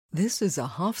This is a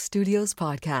Hoff Studios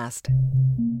podcast.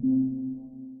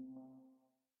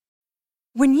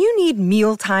 When you need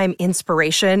mealtime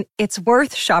inspiration, it's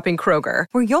worth shopping Kroger,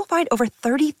 where you'll find over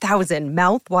 30,000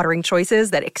 mouth-watering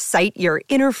choices that excite your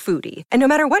inner foodie. And no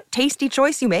matter what tasty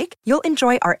choice you make, you'll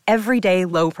enjoy our everyday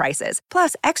low prices,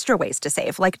 plus extra ways to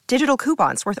save, like digital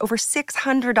coupons worth over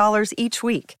 $600 each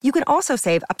week. You can also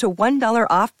save up to $1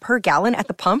 off per gallon at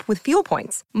the pump with fuel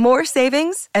points. More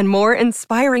savings and more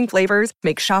inspiring flavors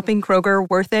make shopping Kroger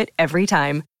worth it every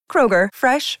time. Kroger,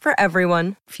 fresh for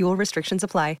everyone. Fuel restrictions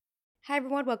apply. Hi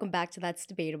everyone, welcome back to That's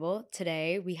Debatable.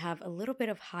 Today we have a little bit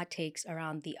of hot takes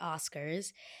around the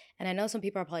Oscars. And I know some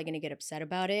people are probably going to get upset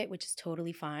about it, which is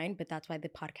totally fine. But that's why the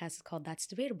podcast is called That's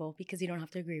Debatable, because you don't have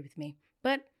to agree with me.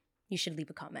 But you should leave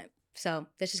a comment. So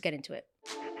let's just get into it.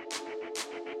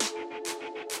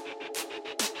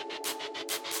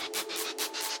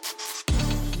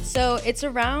 So it's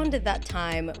around that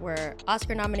time where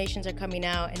Oscar nominations are coming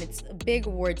out and it's a big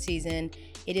award season.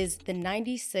 It is the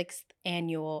 96th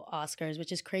annual Oscars,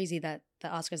 which is crazy that the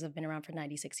Oscars have been around for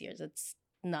 96 years. It's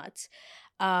nuts.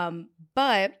 But,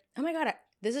 oh my God,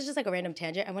 this is just like a random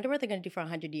tangent. I wonder what they're going to do for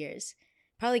 100 years.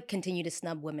 Probably continue to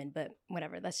snub women, but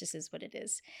whatever. That's just is what it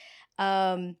is.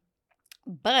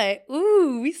 But,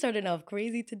 we started off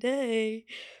crazy today.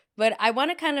 But I want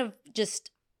to kind of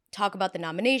just talk about the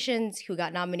nominations, who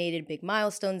got nominated, big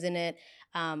milestones in it,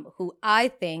 who I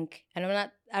think, and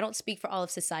I don't speak for all of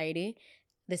society.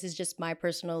 This is just my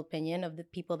personal opinion of the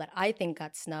people that I think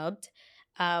got snubbed.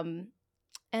 And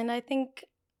I think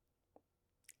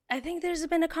there's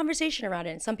been a conversation around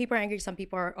it. Some people are angry, some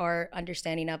people are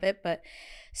understanding of it. But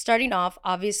starting off,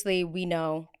 obviously, we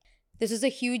know this is a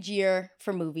huge year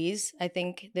for movies. I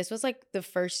think this was like the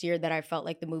first year that I felt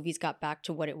like the movies got back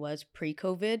to what it was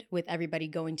pre-COVID, with everybody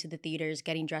going to the theaters,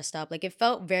 getting dressed up. Like it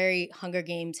felt very Hunger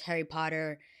Games, Harry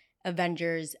Potter,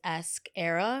 Avengers-esque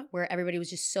era, where everybody was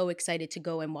just so excited to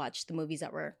go and watch the movies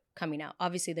that were coming out.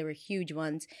 Obviously, there were huge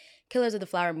ones. Killers of the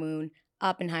Flower Moon,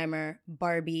 Oppenheimer,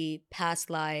 Barbie, Past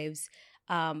Lives,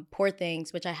 Poor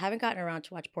Things, which I haven't gotten around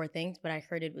to watch Poor Things, but I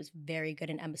heard it was very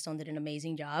good and Emma Stone did an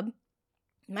amazing job.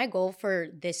 My goal for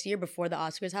this year, before the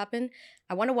Oscars happen,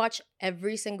 I want to watch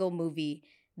every single movie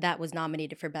that was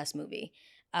nominated for Best Movie.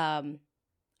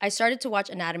 I started to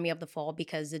watch Anatomy of the Fall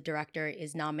because the director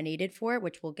is nominated for it,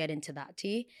 which we'll get into that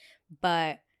tea.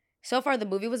 But so far, the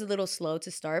movie was a little slow to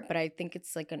start, but I think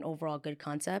it's like an overall good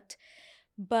concept.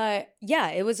 But yeah,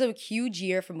 it was a huge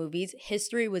year for movies.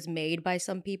 History was made by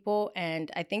some people, and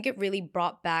I think it really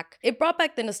brought back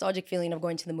the nostalgic feeling of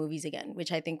going to the movies again,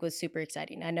 which I think was super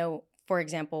exciting. I know, for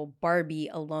example,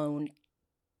 Barbie alone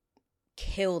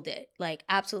killed it, like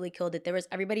absolutely killed it. There was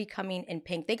everybody coming in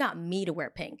pink. They got me to wear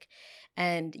pink.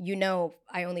 And you know,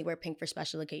 I only wear pink for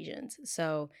special occasions.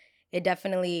 So it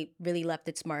definitely really left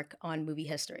its mark on movie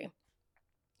history.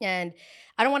 And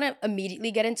I don't want to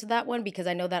immediately get into that one because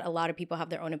I know that a lot of people have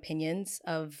their own opinions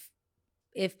of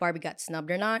if Barbie got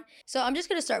snubbed or not. So I'm just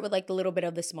going to start with like the little bit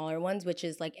of the smaller ones, which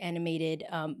is like animated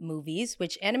movies,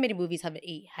 which animated movies had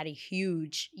a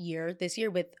huge year this year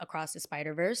with Across the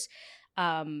Spider-Verse.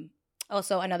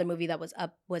 Also, another movie that was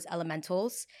up was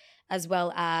Elementals, as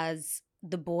well as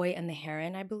The Boy and the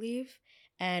Heron, I believe,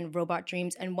 and Robot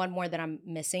Dreams, and one more that I'm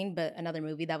missing, but another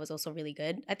movie that was also really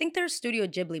good. I think they're Studio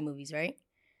Ghibli movies, right?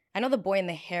 I know The Boy and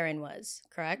the Heron was,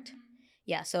 correct?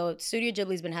 Yeah, so Studio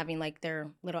Ghibli's been having like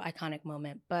their little iconic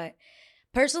moment. But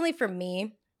personally for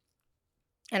me,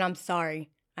 and I'm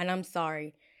sorry,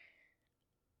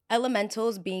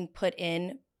 Elementals being put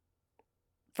in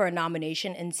for a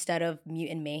nomination instead of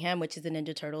Mutant Mayhem, which is a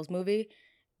Ninja Turtles movie,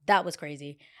 that was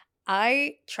crazy.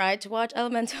 I tried to watch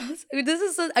Elementals.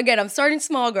 Again, I'm starting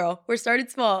small, girl. We're starting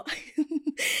small.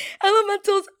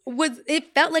 Elementals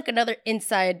it felt like another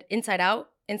Inside Out,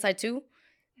 Inside 2,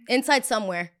 Inside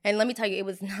Somewhere. And let me tell you, it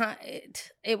was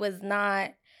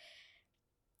not,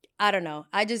 I don't know.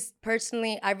 I just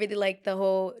personally, I really like the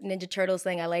whole Ninja Turtles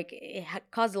thing. It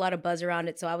caused a lot of buzz around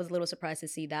it, so I was a little surprised to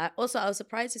see that. Also, I was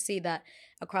surprised to see that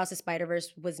Across the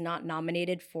Spider-Verse was not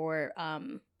nominated for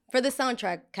the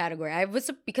soundtrack category.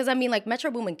 Because Metro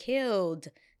Boomin killed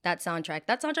that soundtrack.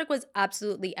 That soundtrack was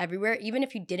absolutely everywhere. Even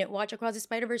if you didn't watch Across the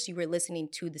Spider-Verse, you were listening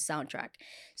to the soundtrack.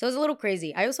 So it was a little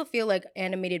crazy. I also feel like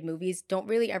animated movies don't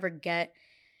really ever get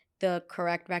the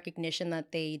correct recognition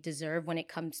that they deserve when it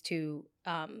comes to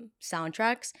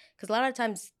soundtracks, because a lot of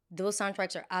times those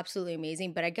soundtracks are absolutely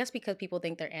amazing, but I guess because people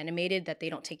think they're animated that they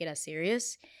don't take it as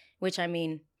serious, which I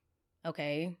mean,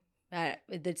 okay,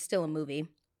 it's still a movie.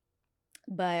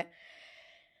 But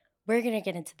we're gonna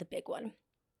get into the big one.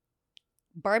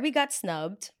 Barbie got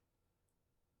snubbed.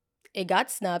 it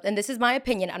got snubbed. And this is my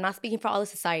opinion. I'm not speaking for all of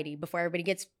society before everybody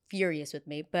gets furious with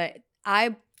me. But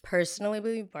I personally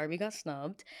believe Barbie got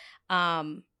snubbed.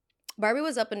 Um, Barbie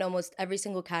was up in almost every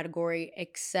single category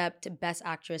except Best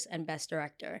Actress and Best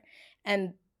Director.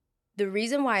 And the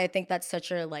reason why I think that's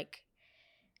such a like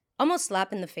almost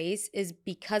slap in the face is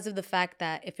because of the fact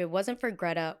that if it wasn't for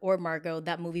Greta or Margot,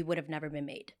 that movie would have never been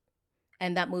made.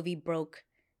 And that movie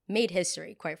made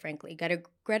history, quite frankly.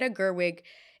 Greta Gerwig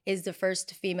is the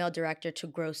first female director to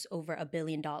gross over $1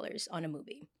 billion on a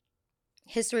movie.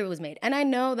 History was made. And I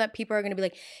know that people are going to be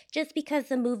like, just because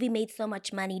the movie made so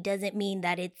much money doesn't mean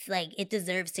that it's like it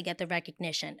deserves to get the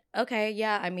recognition. Okay,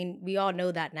 yeah, I mean, we all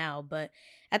know that now. But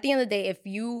at the end of the day, if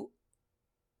you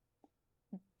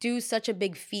do such a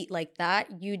big feat like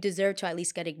that, you deserve to at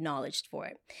least get acknowledged for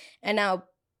it. And now,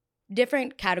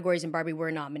 different categories in Barbie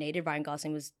were nominated. Ryan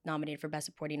Gosling was nominated for Best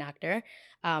Supporting Actor,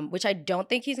 which I don't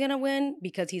think he's going to win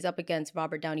because he's up against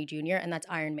Robert Downey Jr., and that's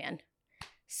Iron Man.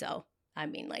 So, I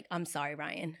mean, like, I'm sorry,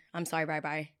 Ryan. I'm sorry,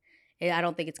 bye-bye. I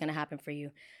don't think it's going to happen for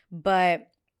you. But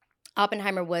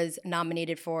Oppenheimer was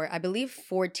nominated for, I believe,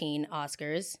 14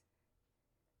 Oscars.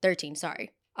 13,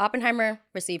 sorry. Oppenheimer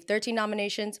received 13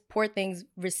 nominations. Poor Things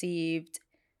received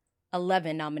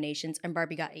 11 nominations, and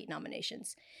Barbie got 8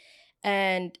 nominations.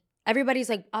 And everybody's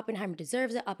like, Oppenheimer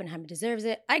deserves it. Oppenheimer deserves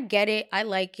it. I get it. I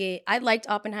like it. I liked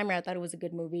Oppenheimer. I thought it was a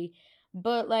good movie.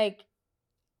 But, like,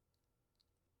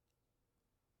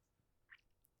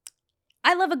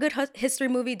 I love a good history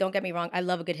movie. Don't get me wrong. I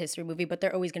love a good history movie, but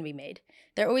they're always going to be made.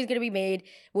 They're always going to be made.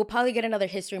 We'll probably get another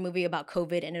history movie about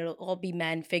COVID, and it'll all be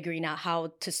men figuring out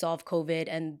how to solve COVID.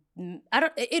 And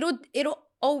it'll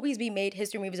always be made.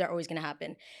 History movies are always going to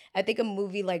happen. I think a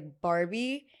movie like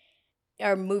Barbie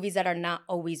are movies that are not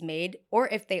always made, or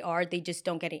if they are, they just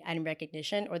don't get any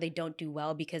recognition, or they don't do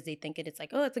well because they think it's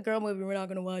like, oh, it's a girl movie, we're not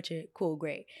going to watch it. Cool,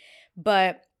 great.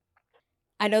 But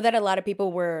I know that a lot of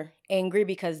people were angry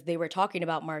because they were talking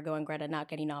about Margot and Greta not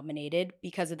getting nominated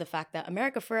because of the fact that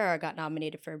America Ferrera got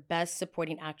nominated for Best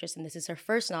Supporting Actress, and this is her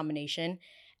first nomination.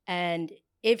 And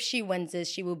if she wins this,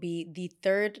 she will be the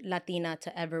third Latina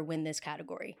to ever win this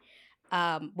category,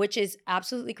 which is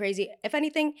absolutely crazy. If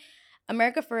anything,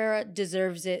 America Ferrera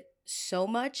deserves it so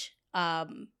much.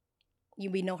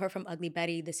 We know her from Ugly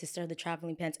Betty, The Sister of the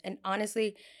Traveling Pants, and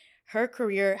honestly, her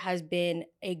career has been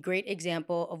a great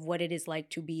example of what it is like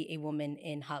to be a woman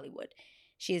in Hollywood.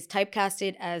 She is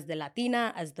typecasted as the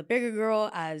Latina, as the bigger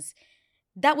girl, as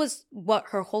that was what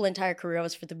her whole entire career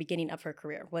was for the beginning of her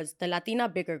career, was the Latina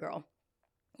bigger girl.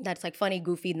 That's like funny,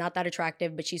 goofy, not that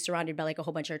attractive, but she's surrounded by like a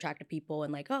whole bunch of attractive people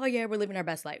and like, oh yeah, we're living our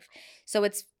best life. So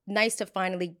it's nice to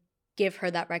finally give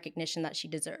her that recognition that she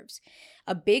deserves.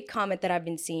 A big comment that I've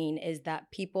been seeing is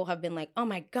that people have been like, oh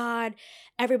my God,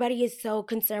 everybody is so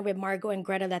concerned with Margot and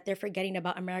Greta that they're forgetting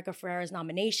about America Ferrera's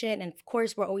nomination. And of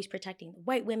course, we're always protecting the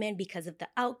white women because of the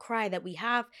outcry that we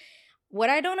have. What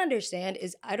I don't understand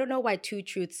is I don't know why two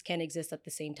truths can exist at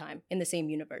the same time in the same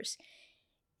universe.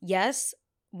 Yes,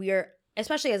 we are,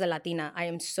 especially as a Latina, I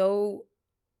am so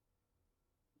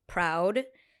proud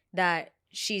that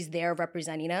she's there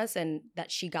representing us and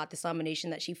that she got this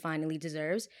nomination that she finally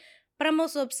deserves. But I'm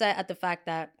also upset at the fact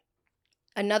that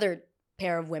another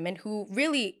pair of women who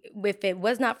really, if it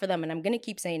was not for them, and I'm going to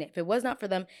keep saying it, if it was not for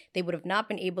them, they would have not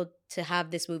been able to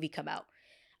have this movie come out.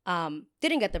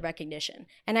 Didn't get the recognition.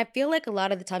 And I feel like a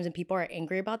lot of the times when people are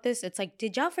angry about this, it's like,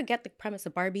 did y'all forget the premise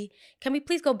of Barbie? Can we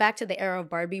please go back to the era of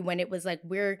Barbie when it was like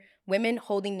we're women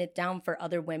holding it down for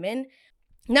other women?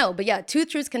 No, but yeah, two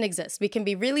truths can exist. We can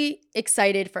be really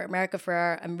excited for America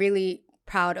Ferrera. I'm really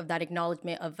proud of that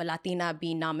acknowledgement of a Latina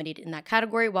being nominated in that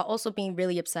category, while also being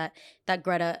really upset that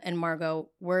Greta and Margot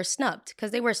were snubbed,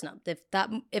 because they were snubbed.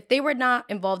 If they were not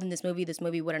involved in this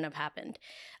movie wouldn't have happened.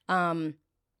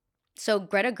 So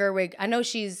Greta Gerwig, I know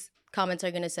comments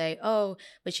are gonna say, oh,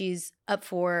 but she's up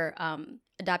for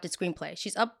adapted screenplay.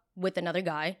 She's up with another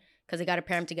guy because they got to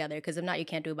pair them together. Because if not, you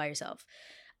can't do it by yourself.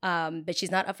 But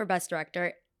she's not up for Best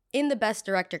Director. In the Best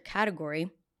Director category,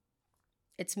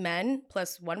 it's men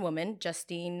plus one woman,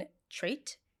 Justine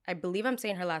Triet. I believe I'm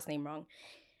saying her last name wrong.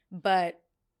 But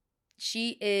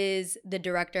she is the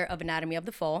director of Anatomy of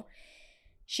the Fall.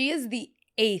 She is the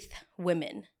 8th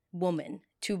woman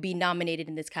to be nominated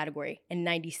in this category in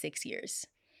 96 years.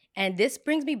 And this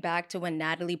brings me back to when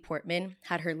Natalie Portman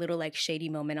had her little like shady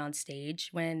moment on stage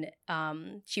when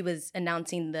she was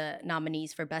announcing the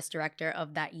nominees for Best Director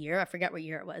of that year. I forget what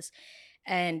year it was.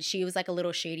 And she was like a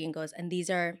little shady and goes, and these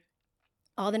are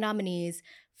all the nominees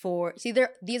for,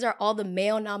 these are all the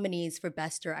male nominees for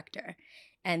Best Director.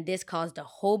 And this caused a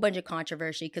whole bunch of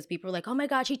controversy because people were like, oh my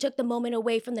God, she took the moment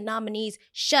away from the nominees.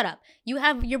 Shut up. You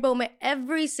have your moment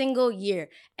every single year.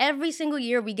 Every single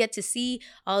year we get to see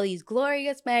all these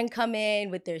glorious men come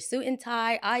in with their suit and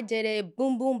tie. I did it.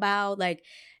 Boom, boom, bow. Like,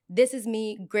 this is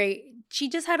me. Great. She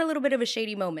just had a little bit of a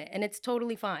shady moment, and it's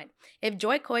totally fine. If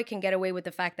Joy Coy can get away with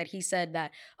the fact that he said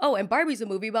that, oh, and Barbie's a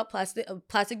movie about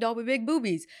plastic doll with big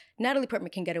boobies, Natalie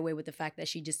Portman can get away with the fact that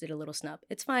she just did a little snub.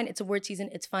 It's fine. It's award season.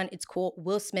 It's fun. It's cool.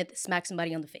 Will Smith smacked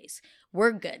somebody on the face.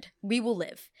 We're good. We will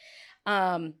live.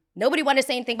 Nobody wanted to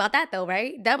say anything about that though,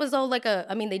 right? That was all like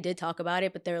they did talk about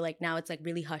it, but they're like, now it's like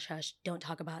really hush hush. Don't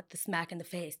talk about the smack in the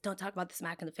face. Don't talk about the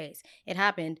smack in the face. It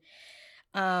happened.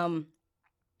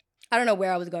 I don't know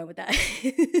where I was going with that.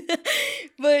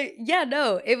 But yeah,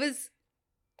 no,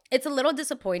 it's a little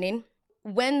disappointing.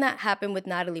 When that happened with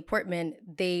Natalie Portman,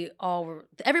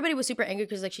 everybody was super angry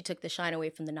because like she took the shine away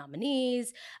from the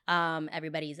nominees.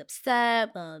 Everybody's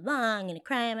upset, blah, blah, blah. I'm gonna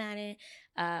cry about it.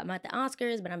 I'm at the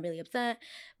Oscars, but I'm really upset.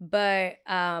 But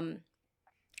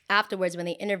afterwards, when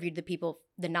they interviewed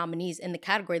the nominees in the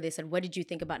category, they said, what did you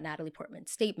think about Natalie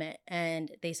Portman's statement?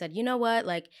 And they said, you know what,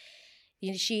 like,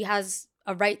 she has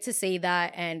a right to say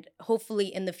that, and hopefully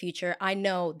in the future, I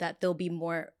know that there'll be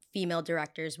more female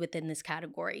directors within this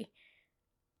category.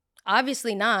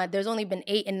 Obviously not. There's only been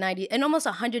 8 in almost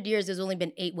 100 years, there's only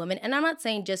been 8 women. And I'm not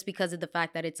saying just because of the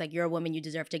fact that it's like you're a woman, you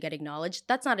deserve to get acknowledged.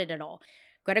 That's not it at all.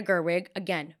 Greta Gerwig,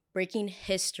 again, breaking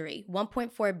history.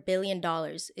 $1.4 billion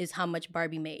is how much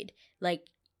Barbie made. Like,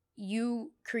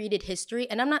 you created history.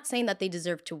 And I'm not saying that they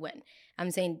deserve to win. I'm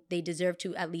saying they deserve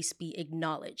to at least be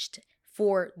acknowledged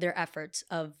for their efforts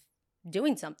of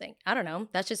doing something. I don't know.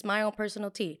 That's just my own personal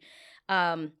tea.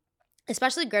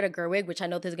 Especially Greta Gerwig, which I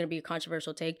know this is going to be a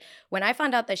controversial take. When I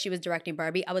found out that she was directing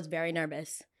Barbie, I was very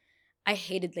nervous. I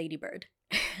hated Lady Bird.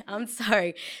 I'm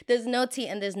sorry. There's no tea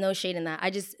and there's no shade in that. I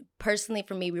just, personally,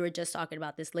 for me, we were just talking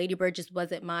about this. Lady Bird just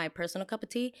wasn't my personal cup of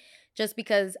tea. Just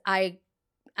because I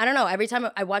don't know, every time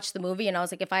I watched the movie and I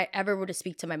was like, if I ever were to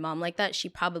speak to my mom like that, she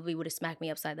probably would have smacked me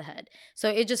upside the head. So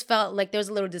it just felt like there was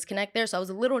a little disconnect there. So I was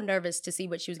a little nervous to see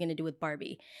what she was going to do with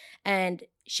Barbie. And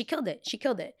she killed it. She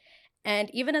killed it. And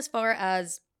even as far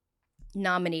as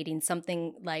nominating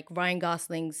something like Ryan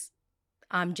Gosling's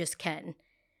I'm Just Ken.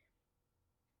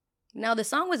 Now, the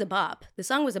song was a bop.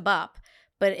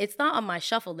 But it's not on my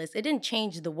shuffle list. It didn't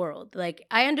change the world. Like,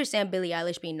 I understand Billie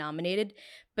Eilish being nominated,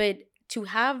 but to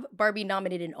have Barbie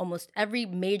nominated in almost every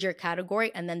major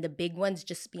category and then the big ones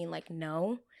just being like,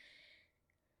 no,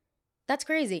 that's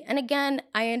crazy. And again,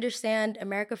 I understand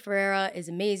America Ferrera is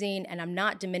amazing and I'm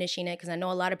not diminishing it because I know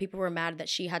a lot of people were mad that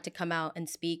she had to come out and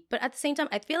speak. But at the same time,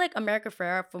 I feel like America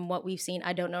Ferrera, from what we've seen,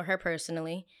 I don't know her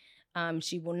personally.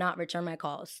 She will not return my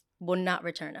calls, will not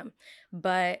return them.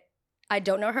 But I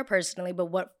don't know her personally, but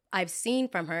what I've seen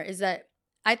from her is that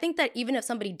I think that even if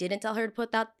somebody didn't tell her to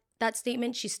put that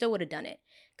statement, she still would have done it.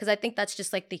 Because I think that's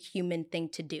just like the human thing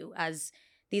to do. As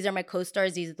these are my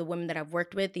co-stars, these are the women that I've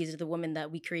worked with, these are the women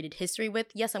that we created history with.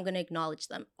 Yes, I'm going to acknowledge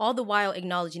them. All the while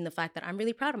acknowledging the fact that I'm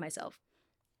really proud of myself.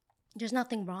 There's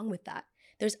nothing wrong with that.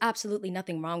 There's absolutely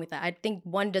nothing wrong with that. I think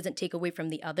one doesn't take away from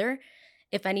the other.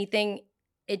 If anything,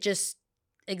 it just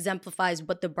exemplifies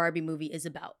what the Barbie movie is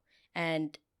about.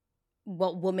 And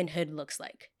what womanhood looks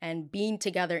like, and being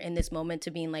together in this moment to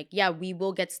being like, yeah, we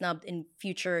will get snubbed in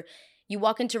future. You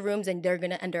walk into rooms and they're going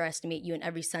to underestimate you in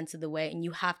every sense of the way. And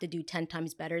you have to do 10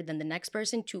 times better than the next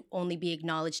person to only be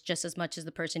acknowledged just as much as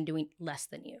the person doing less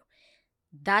than you.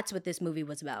 That's what this movie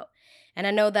was about. And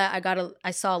I know that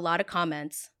I saw a lot of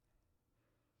comments.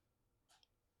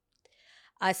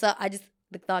 The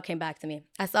thought came back to me.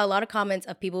 I saw a lot of comments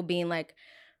of people being like,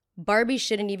 Barbie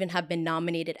shouldn't even have been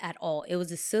nominated at all. It was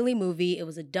a silly movie. It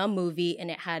was a dumb movie. And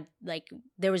it had, like,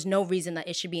 there was no reason that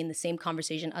it should be in the same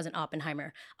conversation as an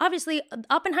Oppenheimer. Obviously,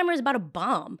 Oppenheimer is about a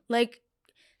bomb. Like,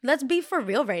 let's be for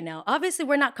real right now. Obviously,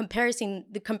 we're not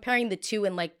comparing the two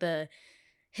in, like, the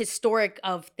historic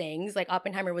of things. Like,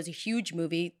 Oppenheimer was a huge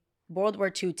movie. World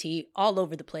War II tea all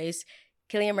over the place.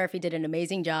 Cillian Murphy did an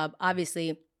amazing job.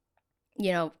 Obviously,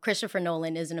 you know, Christopher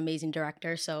Nolan is an amazing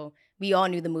director, so we all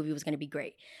knew the movie was going to be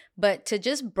great. But to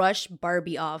just brush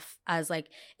Barbie off as like,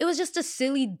 it was just a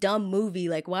silly, dumb movie.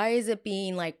 Like, why is it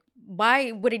being like,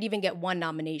 why would it even get one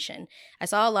nomination? I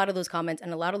saw a lot of those comments,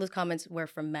 and a lot of those comments were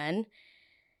from men,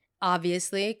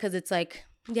 obviously, because it's like,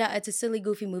 yeah, it's a silly,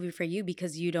 goofy movie for you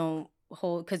because you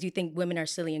think women are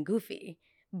silly and goofy,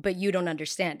 but you don't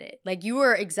understand it. Like, you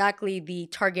were exactly the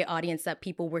target audience that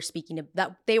people were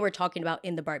that they were talking about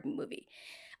in the Barbie movie.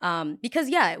 Because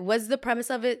yeah, was the premise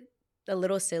of it a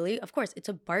little silly? Of course, it's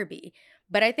a Barbie.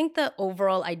 But I think the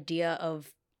overall idea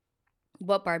of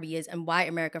what Barbie is and why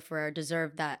America Ferrera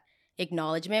deserved that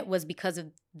acknowledgement was because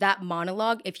of that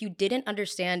monologue. If you didn't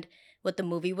understand what the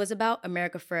movie was about,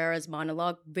 America Ferrera's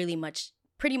monologue pretty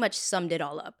much summed it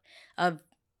all up. Of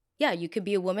yeah, you could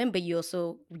be a woman, but you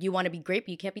want to be great,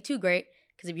 but you can't be too great,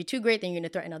 because if you're too great, then you're going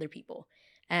to threaten other people.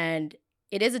 And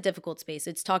it is a difficult space.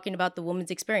 It's talking about the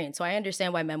woman's experience. So I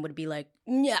understand why men would be like,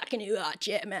 yeah, can you watch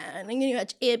it, man? Can you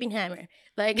watch Oppenheimer?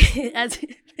 Like, as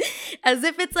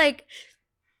if it's like,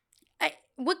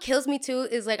 what kills me too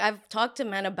is like, I've talked to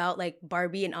men about like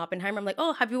Barbie and Oppenheimer. I'm like,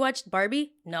 oh, have you watched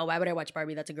Barbie? No, why would I watch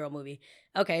Barbie? That's a girl movie.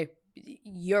 Okay,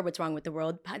 you're what's wrong with the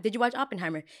world. Did you watch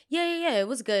Oppenheimer? Yeah. It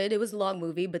was good. It was a long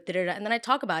movie, but da-da-da. And then I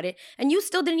talk about it, and you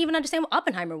still didn't even understand what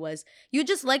Oppenheimer was. You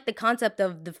just like the concept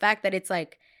of the fact that it's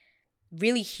like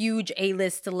really huge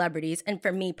A-list celebrities. And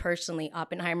for me personally,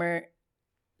 Oppenheimer's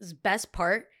best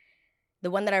part, the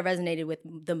one that I resonated with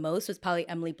the most, was probably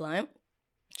Emily Blunt.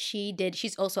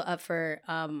 She's also up for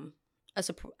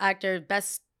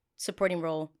best supporting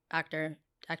role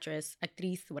actress,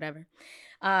 whatever.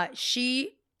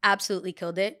 She absolutely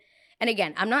killed it. And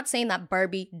again, I'm not saying that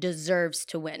Barbie deserves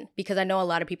to win, because I know a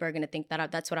lot of people are going to think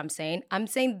that that's what I'm saying. I'm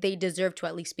saying they deserve to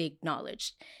at least be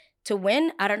acknowledged. To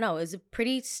win, I don't know, it was a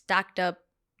pretty stacked up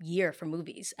year for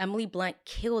movies. Emily Blunt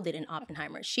killed it in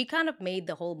Oppenheimer. She kind of made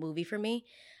the whole movie for me.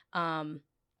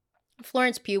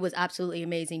 Florence Pugh was absolutely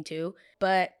amazing too,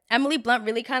 but Emily Blunt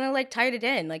really kind of like tied it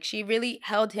in. Like, she really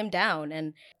held him down,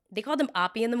 and they called him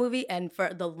Oppie in the movie, and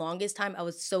for the longest time I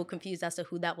was so confused as to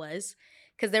who that was,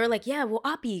 because they were like, yeah, well,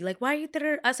 Oppie, like, why are you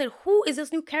there? I said, who is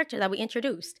this new character that we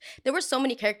introduced? There were so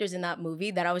many characters in that movie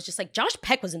that I was just like, Josh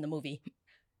Peck was in the movie.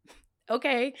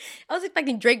 Okay, I was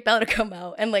expecting Drake Bell to come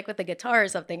out and like with a guitar or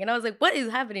something, and I was like, what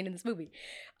is happening in this movie?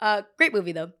 Great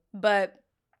movie though, but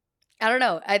I don't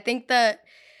know, I think that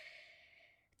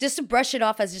just to brush it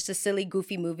off as just a silly,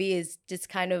 goofy movie is just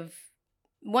kind of,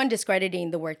 one,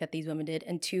 discrediting the work that these women did,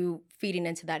 and two, feeding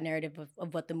into that narrative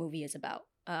of what the movie is about.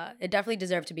 It definitely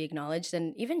deserved to be acknowledged,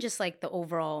 and even just like the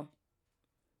overall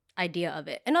idea of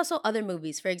it. And also other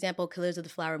movies, for example, Killers of the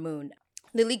Flower Moon.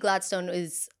 Lily Gladstone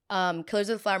is Killers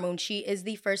of the Flower Moon. She is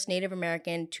the first Native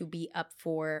American to be up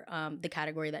for the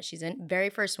category that she's in. Very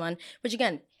first one, which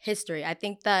again, history. I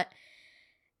think that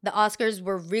the Oscars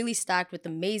were really stacked with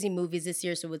amazing movies this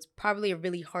year, so it's probably a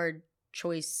really hard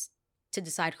choice to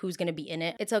decide who's going to be in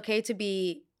it. It's okay to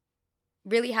be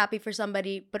really happy for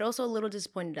somebody, but also a little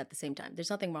disappointed at the same time. There's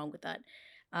nothing wrong with that.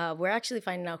 We're actually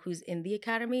finding out who's in the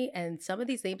Academy, and some of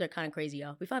these names are kind of crazy,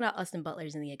 y'all. We found out Austin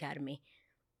Butler's in the Academy.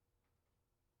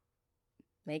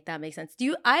 Make that make sense?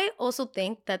 I also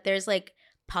think that there's like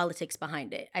politics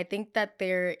behind it. I think that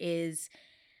there is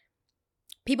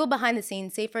people behind the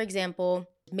scenes. Say, for example,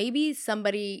 maybe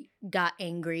somebody got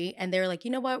angry and they're like,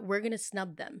 you know what, we're going to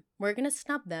snub them.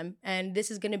 And this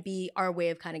is going to be our way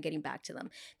of kind of getting back to them.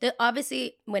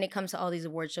 Obviously, when it comes to all these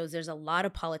award shows, there's a lot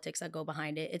of politics that go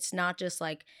behind it. It's not just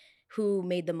like who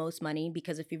made the most money,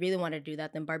 because if you really want to do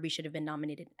that, then Barbie should have been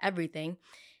nominated in everything.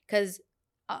 Because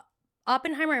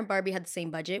Oppenheimer and Barbie had the same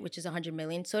budget, which is $100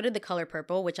 million. So did The Color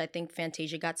Purple, which I think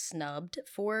Fantasia got snubbed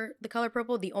for The Color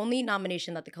Purple. The only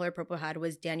nomination that The Color Purple had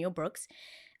was Danielle Brooks,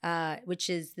 which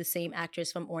is the same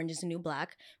actress from Orange is the New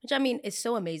Black, which I mean is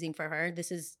so amazing for her.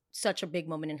 This is such a big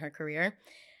moment in her career.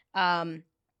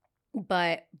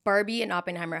 But Barbie and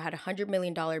Oppenheimer had $100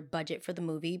 million budget for the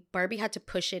movie. Barbie had to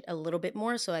push it a little bit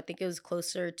more, so I think it was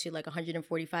closer to like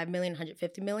 145 million,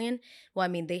 150 million. Well, I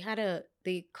mean,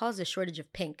 they caused a shortage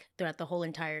of pink throughout the whole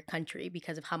entire country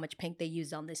because of how much pink they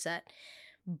used on this set.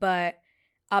 But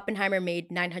Oppenheimer made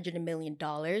 $900 million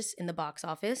in the box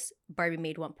office. Barbie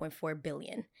made $1.4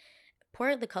 billion.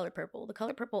 Poor The Color Purple. The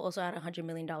Color Purple also had a $100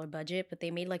 million budget, but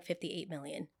they made like 58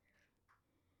 million.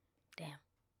 Damn.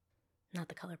 Not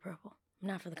The Color Purple.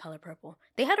 Not for The Color Purple.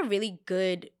 They had a really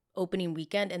good opening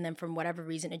weekend, and then from whatever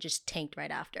reason, it just tanked right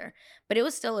after. But it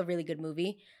was still a really good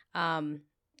movie.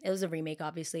 It was a remake,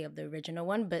 obviously, of the original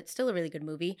one, but still a really good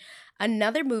movie.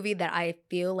 Another movie that I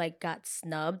feel like got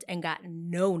snubbed and got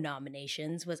no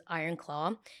nominations was Iron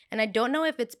Claw. And I don't know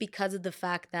if it's because of the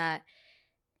fact that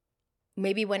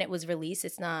maybe when it was released,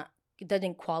 it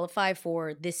doesn't qualify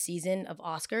for this season of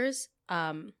Oscars.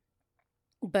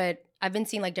 But I've been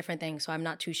seeing like different things, so I'm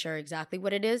not too sure exactly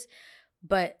what it is.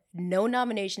 But no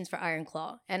nominations for Iron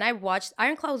Claw. And I watched,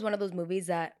 Iron Claw was one of those movies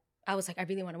that I was like, I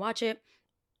really want to watch it.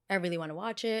 Oh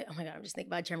my God, I'm just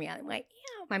thinking about Jeremy Allen. I'm like,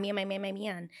 yeah, my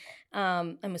man.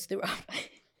 I almost threw up.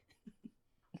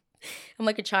 I'm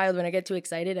like a child when I get too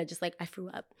excited. I threw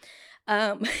up.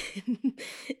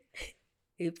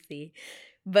 Oopsie.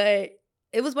 But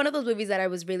it was one of those movies that I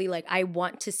was really like, I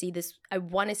want to see this. I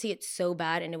want to see it so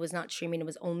bad. And it was not streaming. It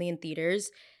was only in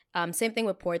theaters. Same thing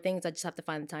with Poor Things. I just have to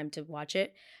find the time to watch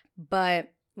it.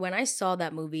 But when I saw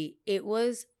that movie, it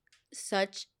was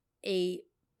such a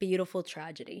beautiful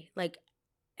tragedy. Like,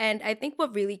 and I think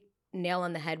what really nailed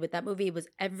on the head with that movie was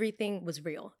everything was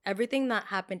real. Everything that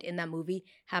happened in that movie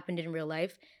happened in real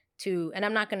life. And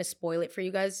I'm not going to spoil it for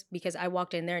you guys because I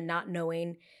walked in there not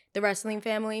knowing the wrestling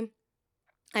family.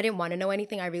 I didn't want to know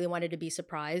anything. I really wanted to be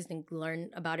surprised and learn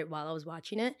about it while I was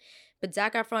watching it. But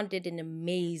Zac Efron did an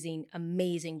amazing,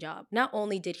 amazing job. Not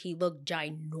only did he look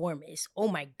ginormous, oh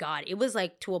my God, it was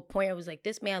like to a point I was like,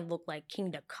 this man looked like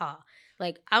King Ka.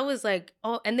 Like, I was like,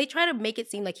 oh, and they try to make it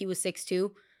seem like he was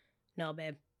 6'2". No,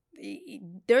 babe.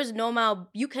 There's no amount,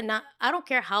 you cannot, I don't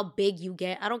care how big you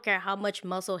get. I don't care how much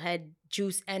muscle head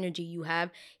juice energy you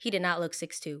have. He did not look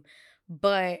 6'2".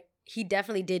 But he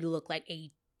definitely did look like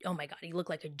oh my God, he looked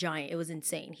like a giant. It was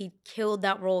insane. He killed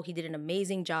that role. He did an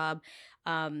amazing job.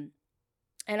 And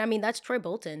I mean, that's Troy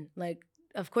Bolton. Like,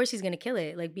 of course he's going to kill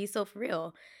it. Like, be so for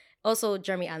real. Also,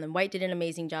 Jeremy Allen White did an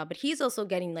amazing job, but he's also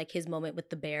getting like his moment with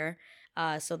the bear.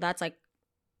 So that's like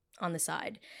on the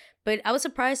side. But I was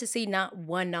surprised to see not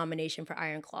one nomination for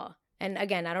Iron Claw. And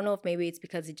again, I don't know if maybe it's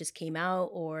because it just came out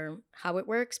or how it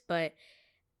works, but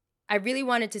I really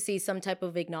wanted to see some type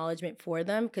of acknowledgement for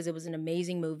them because it was an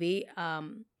amazing movie.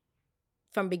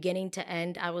 From beginning to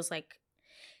end, I was like,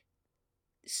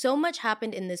 so much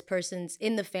happened in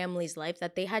the family's life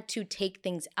that they had to take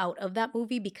things out of that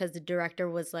movie because the director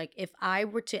was like, if I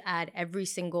were to add every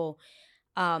single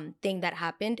thing that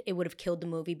happened, it would have killed the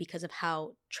movie because of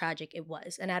how tragic it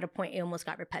was. And at a point, it almost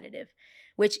got repetitive,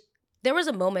 which there was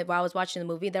a moment where I was watching the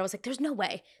movie that I was like, there's no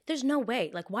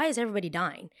way. Like, why is everybody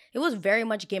dying? It was very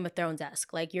much Game of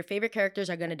Thrones-esque. Like, your favorite characters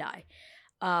are going to die.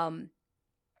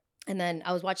 And then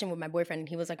I was watching with my boyfriend and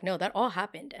he was like, no, that all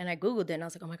happened. And I Googled it and I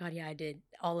was like, oh my God, yeah, I did.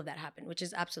 All of that happened, which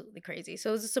is absolutely crazy. So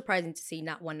it was surprising to see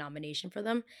not one nomination for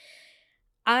them.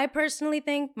 I personally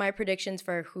think my predictions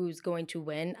for who's going to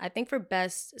win, I think for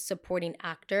Best Supporting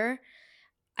Actor,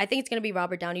 I think it's going to be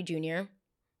Robert Downey Jr.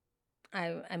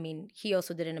 I mean, he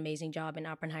also did an amazing job in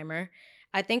Oppenheimer.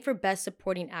 I think for Best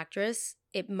Supporting Actress,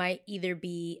 it might either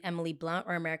be Emily Blunt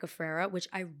or America Ferrera, which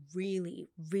I really,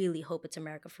 really hope it's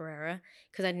America Ferrera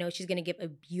because I know she's going to give a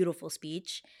beautiful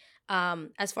speech.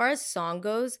 As far as song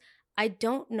goes, I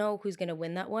don't know who's going to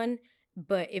win that one,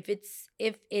 but if it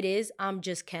is I'm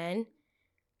Just Ken,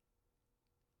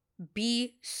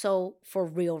 be so for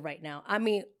real right now. I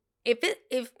mean, if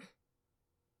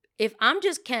I'm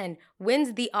Just Ken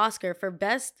wins the Oscar for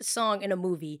Best Song in a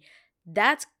Movie,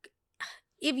 that's,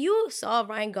 if you saw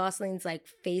Ryan Gosling's like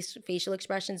facial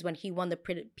expressions when he won the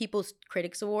People's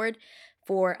Critics Award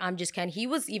for I'm Just Ken, he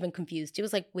was even confused. He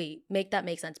was like, wait, make that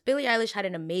make sense. Billie Eilish had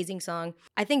an amazing song.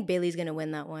 I think Bailey's gonna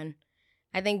win that one.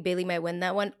 I think Bailey might win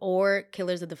that one, or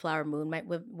Killers of the Flower Moon might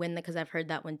win that because I've heard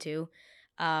that one too.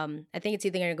 I think it's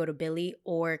either gonna go to Billy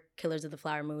or Killers of the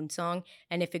Flower Moon song.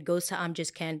 And if it goes to I'm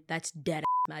Just Ken, that's dead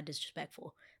mad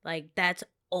disrespectful. Like, that's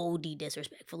OD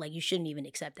disrespectful. Like, you shouldn't even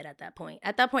accept it at that point.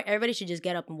 At that point, everybody should just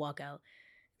get up and walk out.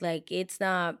 Like, it's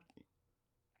not.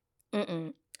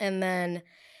 And then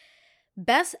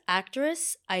Best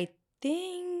Actress, I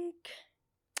think.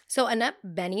 So Annette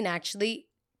Bening, actually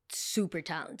super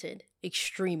talented,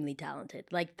 extremely talented.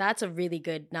 Like, that's a really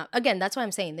good. Now, again, that's what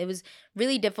I'm saying. It was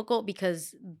really difficult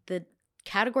because the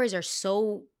categories are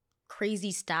so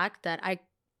crazy stacked that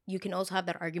you can also have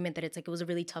that argument that it's like it was a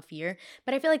really tough year.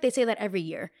 But I feel like they say that every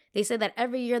year. They say that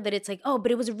every year that it's like, oh,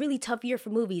 but it was a really tough year for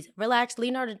movies. Relax,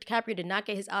 Leonardo DiCaprio did not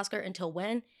get his Oscar until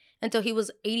when? Until he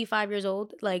was 85 years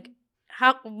old? Like,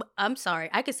 how? I'm sorry.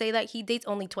 I could say that he dates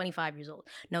only 25 years old.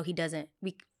 No, he doesn't.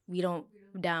 We don't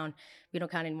down. We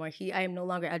don't count anymore. I am no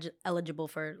longer eligible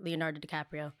for Leonardo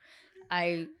DiCaprio.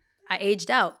 I aged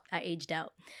out.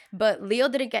 But Leo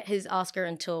didn't get his Oscar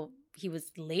until he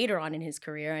was later on in his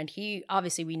career, and he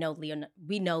obviously we know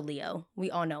Leo.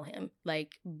 We all know him.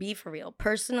 Like, be for real.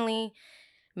 Personally,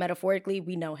 metaphorically,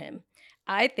 we know him.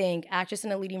 I think actress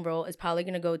in a leading role is probably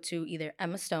going to go to either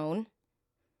Emma Stone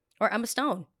or Emma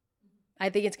Stone. I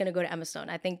think it's going to go to Emma Stone.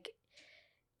 I think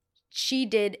she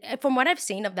did, from what I've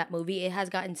seen of that movie, it has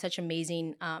gotten such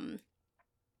amazing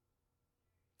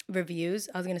reviews.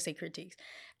 I was going to say critiques.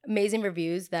 Amazing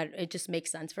reviews that it just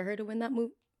makes sense for her to win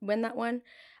that one.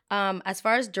 As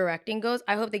far as directing goes,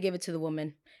 I hope they give it to the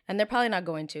woman. And they're probably not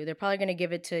going to. They're probably going to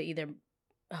give it to either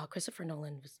Christopher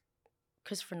Nolan,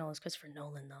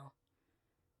 though.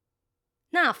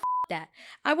 Nah, that.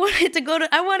 I wanted to go to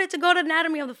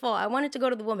Anatomy of the Fall. I wanted to go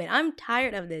to the woman. I'm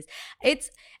tired of this.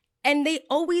 And they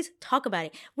always talk about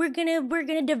it. We're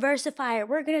gonna diversify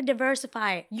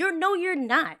it. You're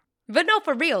not. But no,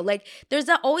 for real. Like, there's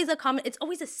always a comment. It's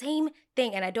always the same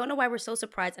thing. And I don't know why we're so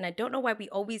surprised. And I don't know why we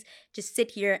always just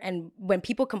sit here and when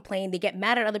people complain, they get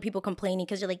mad at other people complaining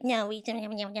because you're like, no, we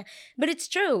don't. But it's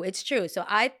true. It's true. So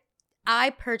I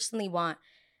personally want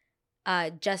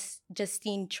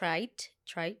Justine Triet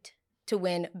to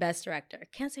win Best Director.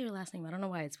 Can't say her last name. I don't know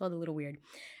why. It's spelled a little weird.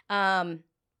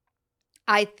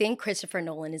 I think Christopher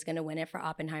Nolan is going to win it for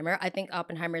Oppenheimer. I think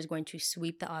Oppenheimer is going to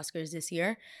sweep the Oscars this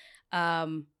year.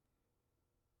 And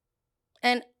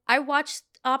I watched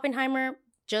Oppenheimer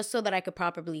just so that I could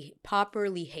properly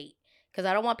hate. Because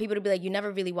I don't want people to be like, you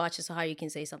never really watched it, so how you can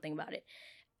say something about it.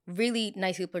 Really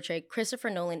nicely portrayed. Christopher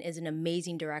Nolan is an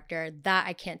amazing director. That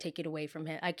I can't take it away from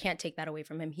him. I can't take that away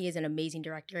from him. He is an amazing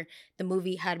director. The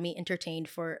movie had me entertained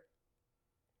for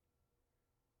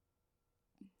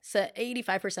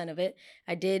 85% of it.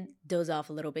 I did doze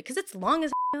off a little bit because it's long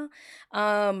as hell.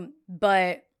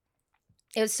 But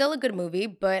it was still a good movie.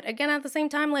 But again, at the same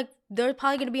time, like, there's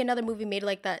probably going to be another movie made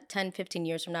like that 10, 15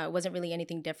 years from now. It wasn't really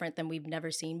anything different than we've never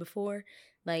seen before.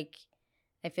 Like,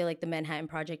 I feel like the Manhattan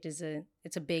Project it's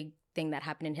a big thing that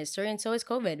happened in history, and so is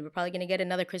COVID. We're probably going to get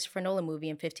another Christopher Nolan movie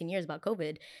in 15 years about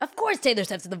COVID. Of course Taylor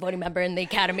Swift's the voting member in the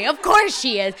Academy. Of course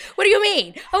she is. What do you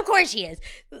mean? Of course she is.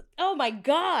 Oh my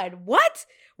God. What?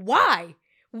 Why?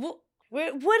 What?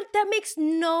 That makes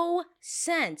no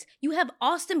sense. You have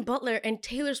Austin Butler and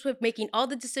Taylor Swift making all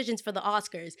the decisions for the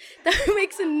Oscars. That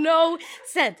makes no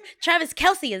sense. Travis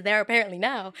Kelce is there apparently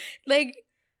now. Like,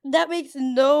 that makes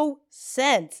no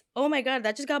sense. Oh my God,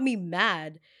 that just got me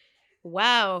mad.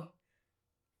 Wow.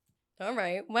 All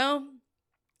right. Well,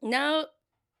 now,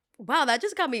 wow, that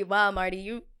just got me. Wow,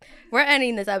 Marty, we're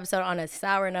ending this episode on a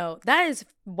sour note. That's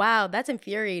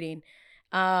infuriating.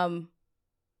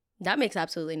 That makes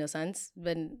absolutely no sense.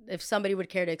 But if somebody would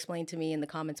care to explain to me in the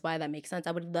comments why that makes sense,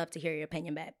 I would love to hear your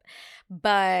opinion, babe.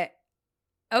 But,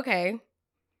 okay,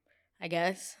 I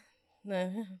guess.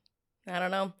 I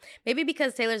don't know. Maybe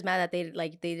because Taylor's mad that they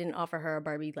didn't offer her a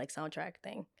Barbie like soundtrack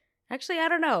thing. Actually, I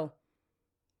don't know.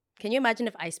 Can you imagine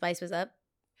if Ice Spice was up,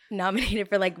 nominated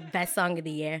for like Best Song of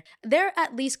the Year? There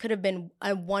at least could have been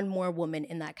one more woman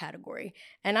in that category.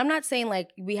 And I'm not saying like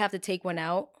we have to take one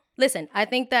out. Listen, I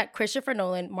think that Christopher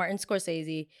Nolan, Martin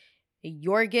Scorsese,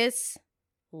 Yorgos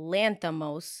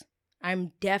Lanthimos,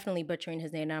 I'm definitely butchering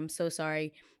his name, and I'm so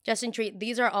sorry. Justin Treat,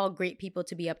 these are all great people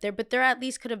to be up there, but there at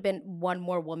least could have been one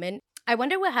more woman. I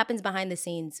wonder what happens behind the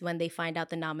scenes when they find out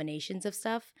the nominations of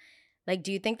stuff. Like,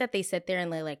 do you think that they sit there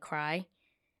and they like cry?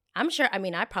 I'm sure, I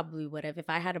mean, I probably would have if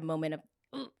I had a moment of,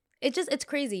 it's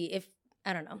crazy if,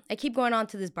 I don't know. I keep going on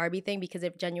to this Barbie thing because I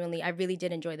really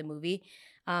did enjoy the movie.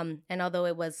 And although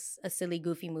it was a silly,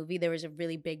 goofy movie, there was a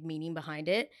really big meaning behind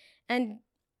it. And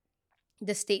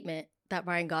the statement that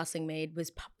Ryan Gosling made was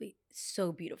probably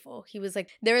so beautiful. He was like,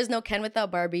 there is no Ken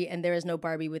without Barbie, and there is no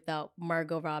Barbie without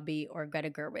Margot Robbie or Greta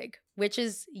Gerwig, which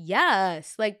is,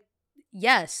 yes, like,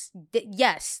 yes,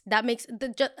 that makes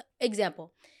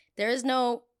example. There is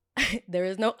no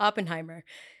Oppenheimer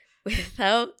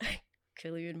without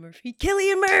Cillian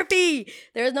Murphy.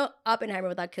 There is no Oppenheimer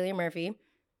without Cillian Murphy.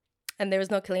 And there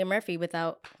was no Cillian Murphy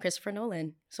without Christopher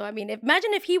Nolan. So, I mean,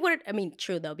 imagine if he would, I mean,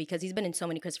 true though, because he's been in so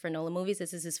many Christopher Nolan movies.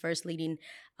 This is his first leading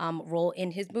role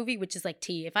in his movie, which is like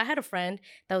T. If I had a friend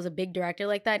that was a big director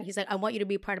like that, and he's like, I want you to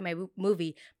be a part of my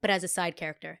movie, but as a side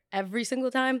character every single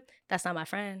time, that's not my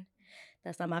friend.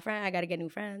 That's not my friend. I got to get new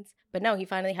friends. But no, he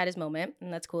finally had his moment,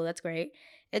 and that's cool. That's great.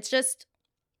 It's just,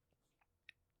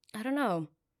 I don't know.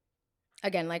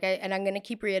 Again, and I'm going to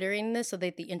keep reiterating this so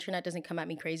that the internet doesn't come at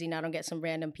me crazy and I don't get some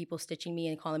random people stitching me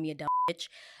and calling me a dumb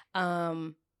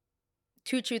bitch.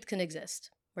 Two truths can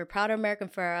exist. We're proud of American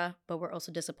Farrah, but we're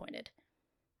also disappointed.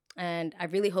 And I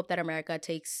really hope that America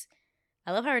takes,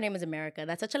 I love how her name is America.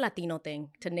 That's such a Latino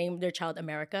thing to name their child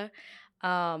America.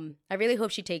 I really hope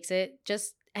she takes it.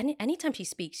 Just anytime she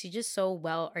speaks, she's just so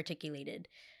well articulated.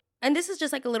 And this is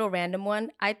just like a little random one.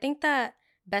 I think that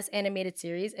Best Animated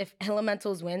Series, if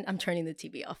Elementals win, I'm turning the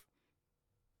TV off.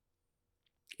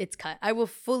 It's cut. I will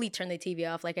fully turn the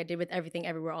TV off like I did with Everything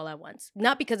Everywhere All at Once.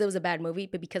 Not because it was a bad movie,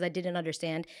 but because I didn't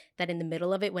understand that in the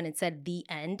middle of it, when it said the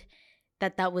end,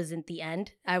 that wasn't the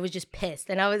end. I was just pissed.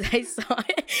 And I saw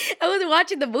it. I was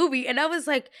watching the movie and I was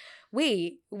like,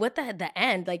 wait, what the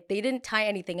end? Like, they didn't tie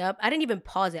anything up. I didn't even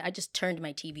pause it. I just turned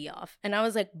my TV off. And I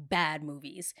was like, bad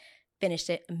movies.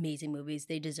 Finished it. Amazing movies.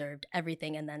 They deserved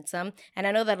everything and then some. And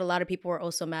I know that a lot of people were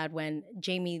also mad when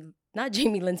not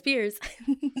Jamie Lynn Spears.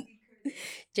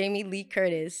 Jamie Lee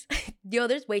Curtis. Yo,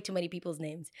 there's way too many people's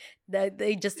names.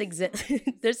 They just exist.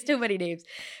 There's too many names.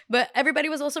 But everybody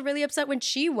was also really upset when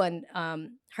she won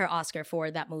her Oscar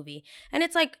for that movie. And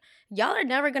it's like, y'all are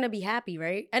never going to be happy,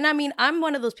 right? And I mean, I'm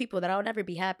one of those people that I'll never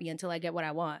be happy until I get what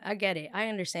I want. I get it. I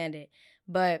understand it.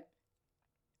 But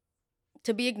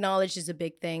to be acknowledged is a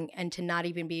big thing. And to not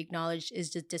even be acknowledged is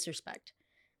just disrespect.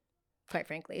 Quite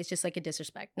frankly, it's just like a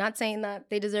disrespect. Not saying that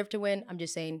they deserve to win. I'm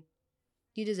just saying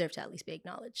you deserve to at least be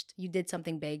acknowledged. You did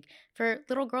something big for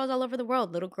little girls all over the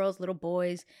world. Little girls, little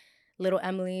boys, little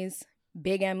Emilys,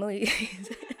 big Emilys,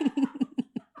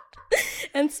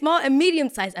 and small and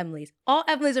medium-sized Emilys. All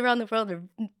Emilys around the world are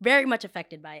very much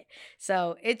affected by it.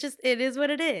 So it is what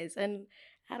it is. And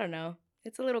I don't know.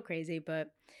 It's a little crazy,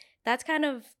 but that's kind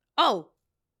of... Oh,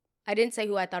 I didn't say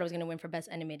who I thought was going to win for Best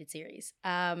Animated Series.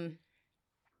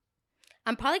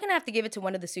 I'm probably going to have to give it to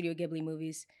one of the Studio Ghibli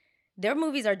movies. Their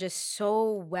movies are just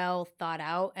so well thought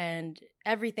out, and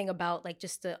everything about like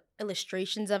just the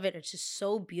illustrations of it, it's just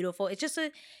so beautiful. It's just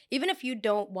even if you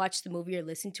don't watch the movie or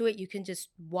listen to it, you can just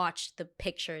watch the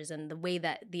pictures and the way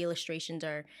that the illustrations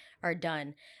are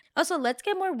done. Also, let's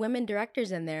get more women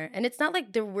directors in there. And it's not like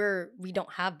we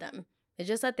don't have them. It's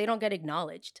just that they don't get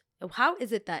acknowledged. How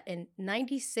is it that in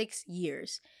 96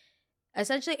 years,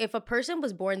 essentially, if a person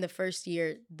was born the first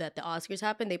year that the Oscars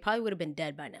happened, they probably would have been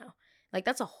dead by now. Like,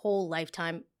 that's a whole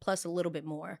lifetime plus a little bit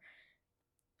more.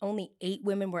 Only 8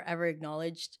 women were ever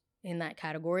acknowledged in that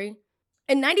category.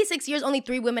 In 96 years, only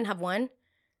 3 women have won.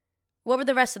 What were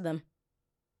the rest of them?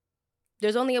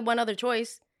 There's only one other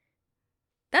choice.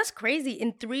 That's crazy.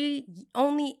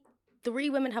 Only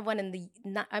 3 women have won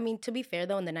to be fair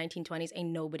though, in the 1920s, ain't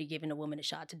nobody giving a woman a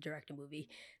shot to direct a movie.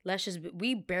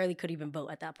 We barely could even vote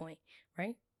at that point,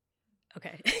 right?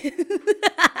 Okay.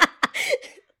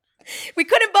 We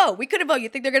couldn't vote. You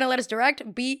think they're going to let us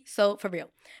direct? Be so for real.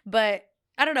 But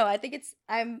I don't know.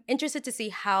 I'm interested to see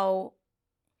how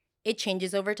it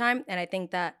changes over time. And I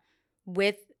think that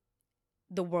with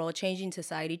the world changing,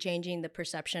 society changing, the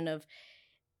perception of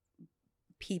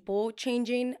people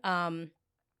changing,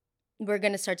 we're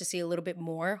going to start to see a little bit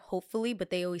more, hopefully, but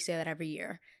they always say that every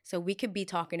year. So we could be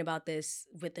talking about this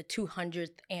with the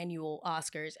 200th annual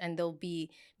Oscars, and there'll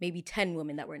be maybe 10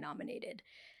 women that were nominated.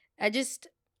 They're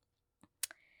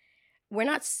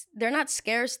not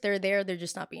scarce, they're there, they're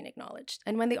just not being acknowledged.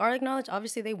 And when they are acknowledged,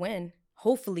 obviously they win.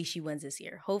 Hopefully she wins this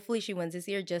year.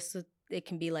 Just so it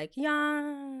can be like,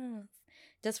 yeah,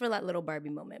 just for that little Barbie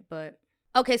moment, but...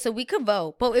 Okay, so we could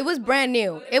vote, but it was brand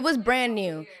new. It was brand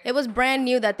new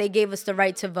that they gave us the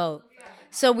right to vote.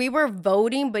 So we were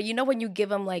voting, but you know when you give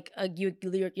them like your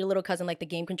little cousin like the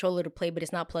game controller to play, but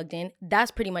it's not plugged in?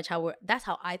 That's pretty much that's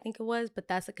how I think it was, but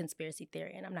that's a conspiracy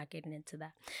theory, and I'm not getting into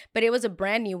that. But it was a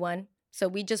brand new one, so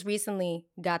we just recently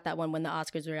got that one when the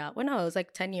Oscars were out. Well, no, it was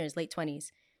like 10 years, late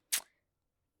 20s.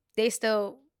 They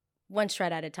still one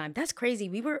shred at a time. That's crazy.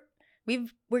 We were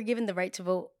given the right to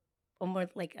vote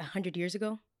almost like 100 years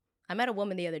ago. I met a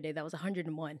woman the other day that was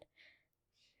 101.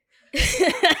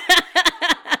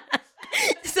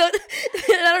 So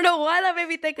I don't know why that made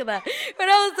me think of that. But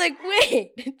I was like,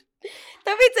 wait,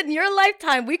 that means in your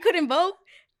lifetime we couldn't vote?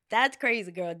 That's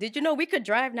crazy, girl. Did you know we could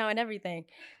drive now and everything?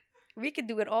 We could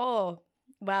do it all.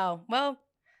 Wow. Well,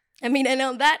 I mean, and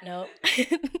on that note...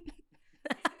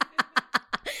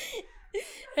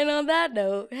 And on that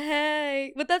note,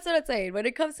 hey, but that's what I'm saying. When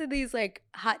it comes to these like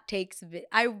hot takes,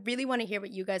 I really want to hear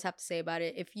what you guys have to say about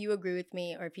it. If you agree with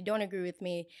me or if you don't agree with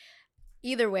me,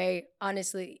 either way,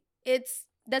 honestly, that's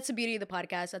the beauty of the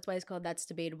podcast. That's why it's called That's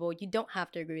Debatable. You don't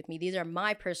have to agree with me. These are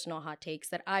my personal hot takes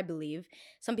that I believe.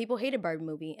 Some people hated Barbie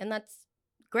movie, and that's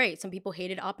great. Some people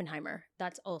hated Oppenheimer.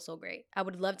 That's also great. I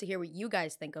would love to hear what you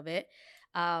guys think of it.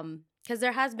 Because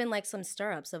there has been like some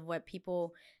stir-ups of what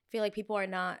people feel like people are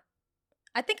not.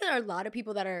 I think there are a lot of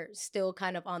people that are still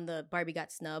kind of on the Barbie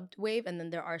got snubbed wave, and then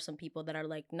there are some people that are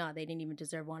like, nah, they didn't even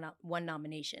deserve one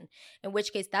nomination. In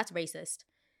which case, that's racist.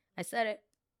 I said it.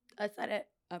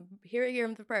 I'm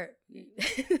hearing the part.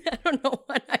 I don't know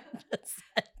what I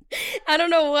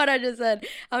just said.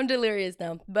 I'm delirious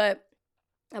now. But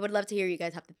I would love to hear you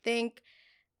guys have to think.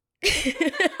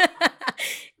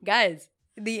 Guys,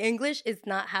 the English is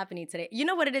not happening today. You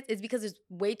know what it is? It's because there's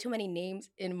way too many names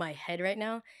in my head right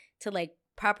now to like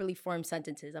properly form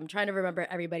sentences. I'm trying to remember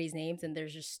everybody's names, and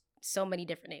there's just so many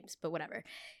different names, but whatever.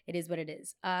 It is what it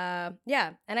is.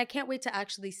 Yeah, and I can't wait to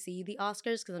actually see the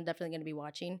Oscars because I'm definitely going to be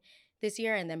watching this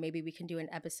year, and then maybe we can do an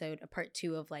episode, a part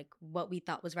 2 of like what we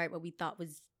thought was right, what we thought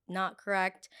was not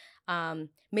correct.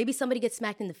 Maybe somebody gets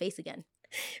smacked in the face again.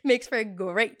 Makes for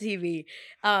great TV.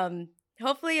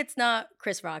 Hopefully it's not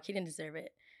Chris Rock. He didn't deserve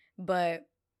it. But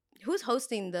who's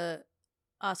hosting the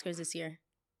Oscars this year?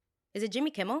 Is it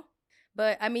Jimmy Kimmel?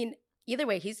 But I mean, either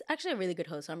way, he's actually a really good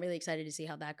host. So I'm really excited to see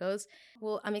how that goes.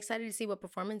 Well, I'm excited to see what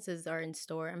performances are in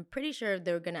store. I'm pretty sure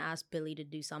they're going to ask Billie to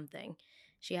do something.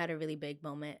 She had a really big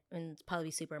moment and it's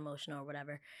probably super emotional or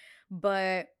whatever.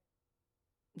 But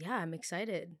yeah, I'm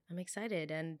excited. I'm excited.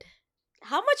 And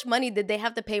how much money did they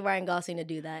have to pay Ryan Gosling to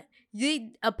do that?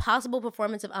 A possible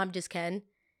performance of I'm Just Ken.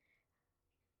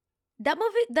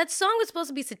 That song was supposed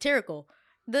to be satirical.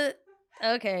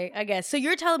 Okay, I guess. So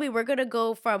you're telling me we're gonna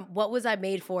go from what was I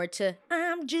made for to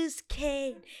I'm just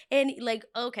Ken. And like,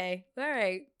 okay, all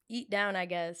right, eat down, I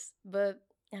guess. But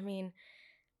I mean,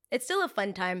 it's still a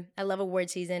fun time. I love award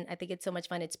season. I think it's so much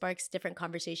fun. It sparks different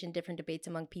conversation, different debates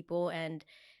among people, and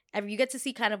you get to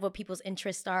see kind of what people's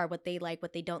interests are, what they like,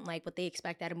 what they don't like, what they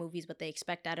expect out of movies, what they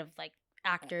expect out of like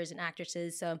actors and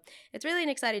actresses. So it's really an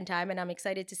exciting time, and I'm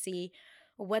excited to see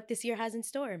what this year has in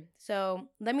store. So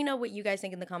let me know what you guys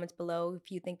think in the comments below.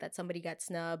 If you think that somebody got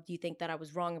snubbed, you think that I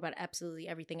was wrong about absolutely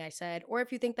everything I said, or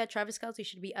if you think that Travis Kelce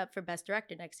should be up for Best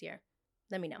Director next year.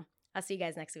 Let me know. I'll see you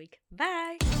guys next week.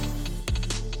 Bye.